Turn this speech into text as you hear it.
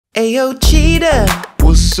Ayo, Cheetah,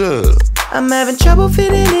 What's up? I'm having trouble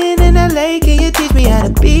fitting in LA. Can you teach me how to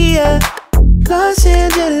be a Los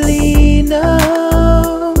Angeleno?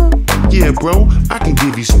 Yeah, bro, I can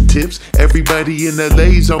give you some tips. Everybody in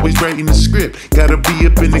LA's always writing the script. Gotta be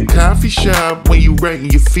up in the coffee shop when you writing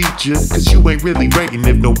your feature, cause you ain't really writing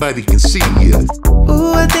if nobody can see ya.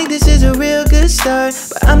 Ooh, I think this is a real good start,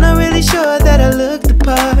 but I'm not really sure that I look the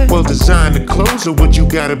part. Well, designer clothes are what you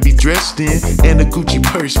gotta be dressed in, and a Gucci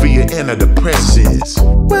purse for your antidepressants.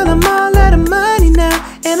 Well, I'm all out of money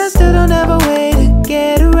now, and I still don't have a way to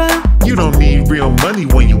get around. You don't need real money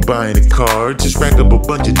when you buying a car. Just rack up a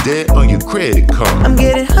bunch of debt on your credit card. I'm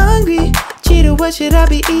getting hungry. Cheetah, what should I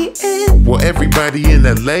be eating? Well, everybody in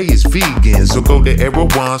LA is vegan, so go to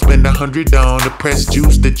Erewhon, spend $100 on the pressed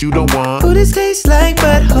juice that you don't want. Ooh, this tastes like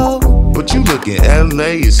butthole, But you look in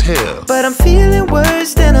LA as hell. but I'm feeling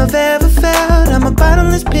worse than I've ever felt. I'm a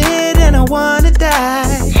bottomless pit and I wanna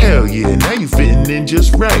die. Hell yeah, now you fitting in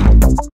just right.